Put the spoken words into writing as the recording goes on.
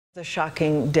The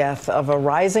shocking death of a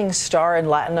rising star in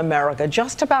Latin America,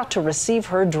 just about to receive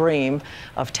her dream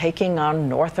of taking on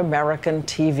North American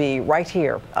TV right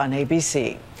here on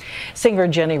ABC. Singer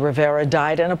Jenni Rivera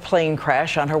died in a plane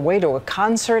crash on her way to a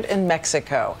concert in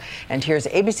Mexico. And here's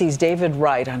ABC's David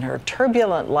Wright on her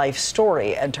turbulent life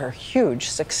story and her huge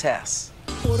success.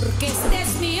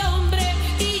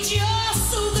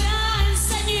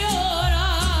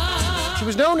 She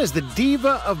was known as the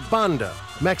Diva of Banda,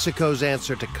 Mexico's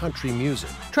answer to country music.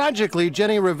 Tragically,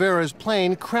 Jenni Rivera's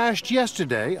plane crashed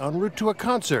yesterday en route to a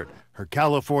concert. Her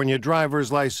California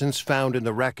driver's license found in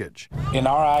the wreckage. In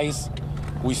our eyes,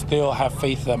 we still have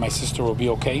faith that my sister will be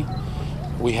okay.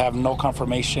 We have no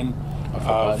confirmation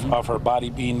of her body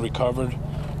being recovered,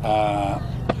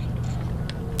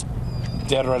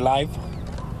 dead or alive.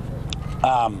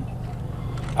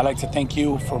 I'd like to thank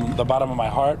you from the bottom of my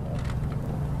heart,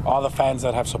 all the fans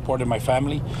that have supported my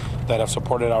family, that have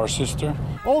supported our sister.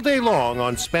 All day long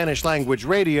on Spanish-language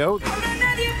radio,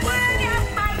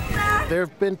 there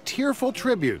have been tearful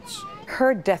tributes.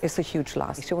 Her death is a huge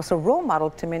loss. She was a role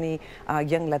model to many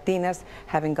young Latinas,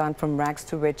 having gone from rags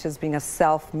to riches, being a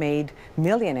self-made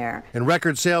millionaire. In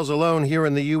record sales alone here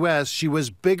in the U.S., she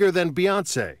was bigger than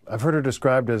Beyonce. I've heard her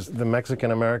described as the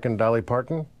Mexican-American Dolly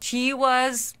Parton. She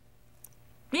was,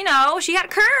 you know, she had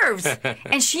curves,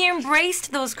 and she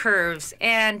embraced those curves,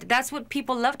 and that's what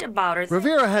people loved about her.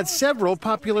 Rivera had several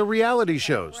popular reality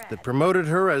shows that promoted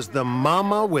her as the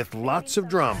mama with lots of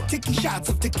drama. Shots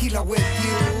of tequila with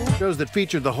you. Shows that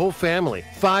featured the whole family,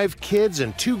 5 kids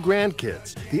and 2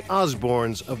 grandkids, the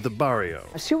Osbournes of the barrio.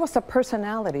 She was a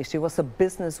personality. She was a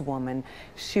businesswoman.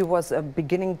 She was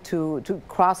beginning to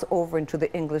cross over into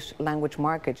the English language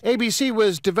market. ABC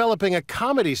was developing a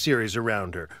comedy series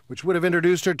around her, which would have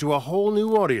introduced her to a whole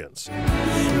new audience.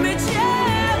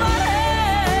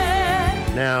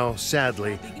 Now,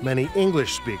 sadly, many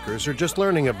English speakers are just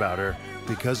learning about her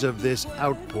because of this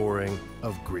outpouring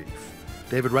of grief.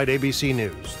 David Wright, ABC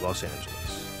News, Los Angeles.